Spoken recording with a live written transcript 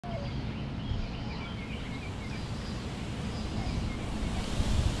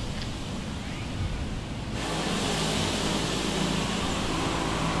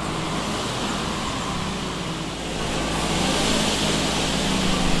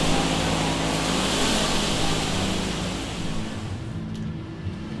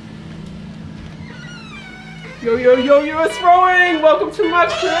Yo, yo, yo, US rowing! Welcome to my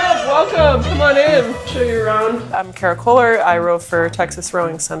crib! Welcome! Come on in. Show you around. I'm Kohler. I row for Texas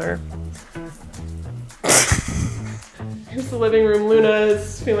Rowing Center. Here's the living room. Luna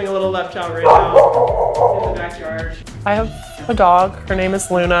is feeling a little left out right now in the backyard. I have a dog. Her name is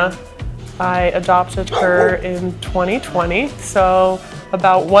Luna. I adopted her in 2020, so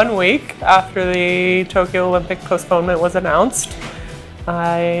about 1 week after the Tokyo Olympic postponement was announced.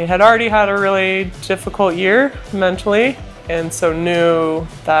 I had already had a really difficult year mentally, and so knew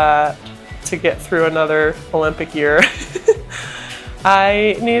that to get through another Olympic year,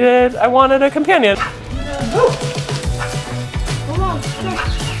 I wanted a companion.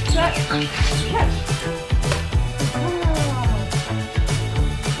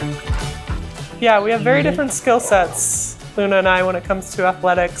 Yeah, we have very different skill sets, Luna and I, when it comes to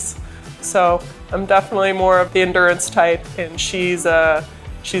athletics. So I'm definitely more of the endurance type, and she's a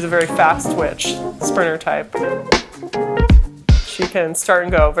very fast twitch sprinter type. She can start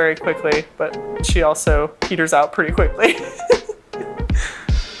and go very quickly, but she also peters out pretty quickly.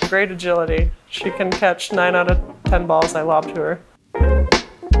 Great agility. She can catch 9 out of 10 balls I lob to her.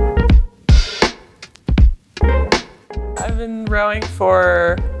 I've been rowing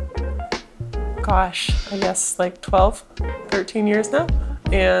for, gosh, I guess like 12, 13 years now.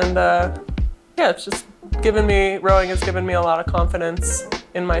 And yeah, it's just rowing has given me a lot of confidence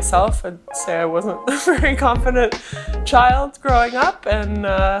in myself. I'd say I wasn't a very confident child growing up and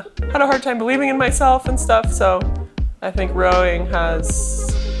had a hard time believing in myself and stuff. So I think rowing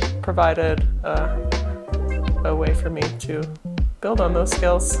has provided a way for me to build on those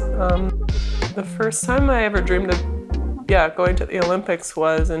skills. The first time I ever dreamed of going to the Olympics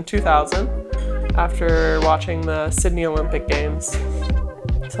was in 2000 after watching the Sydney Olympic Games.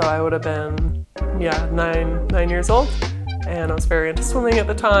 So I would have been, nine years old, and I was very into swimming at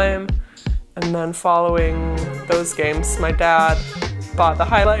the time. And then following those games, my dad bought the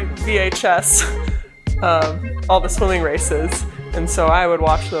highlight VHS of all the swimming races. And so I would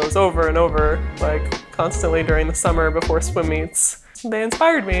watch those over and over, like constantly during the summer before swim meets. They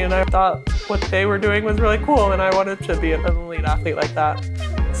inspired me, and I thought what they were doing was really cool, and I wanted to be an elite athlete like that.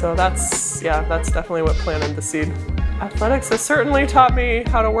 So that's definitely what planted the seed. Athletics has certainly taught me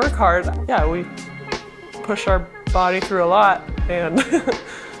how to work hard. Yeah, we push our body through a lot and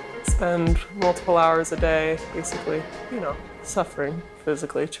spend multiple hours a day, basically, suffering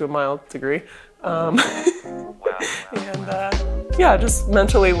physically to a mild degree. And just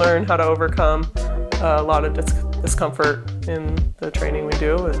mentally learn how to overcome a lot of discomfort in the training we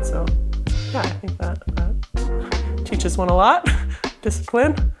do. And so, yeah, I think that teaches one a lot.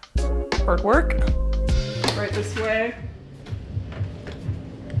 Discipline, hard work. Right this way.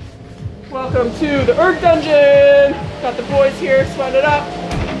 Welcome to the Erg Dungeon! Got the boys here, sweat it up.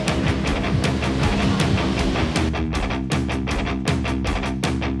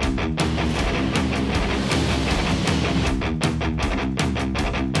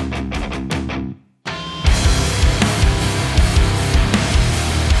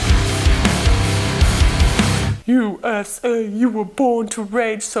 USA, you were born to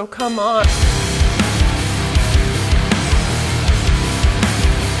rage, so come on.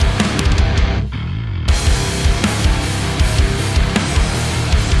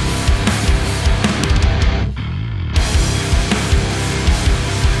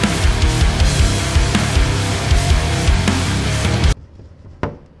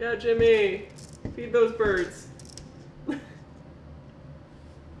 Yeah, Jimmy, feed those birds.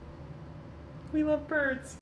 We love birds.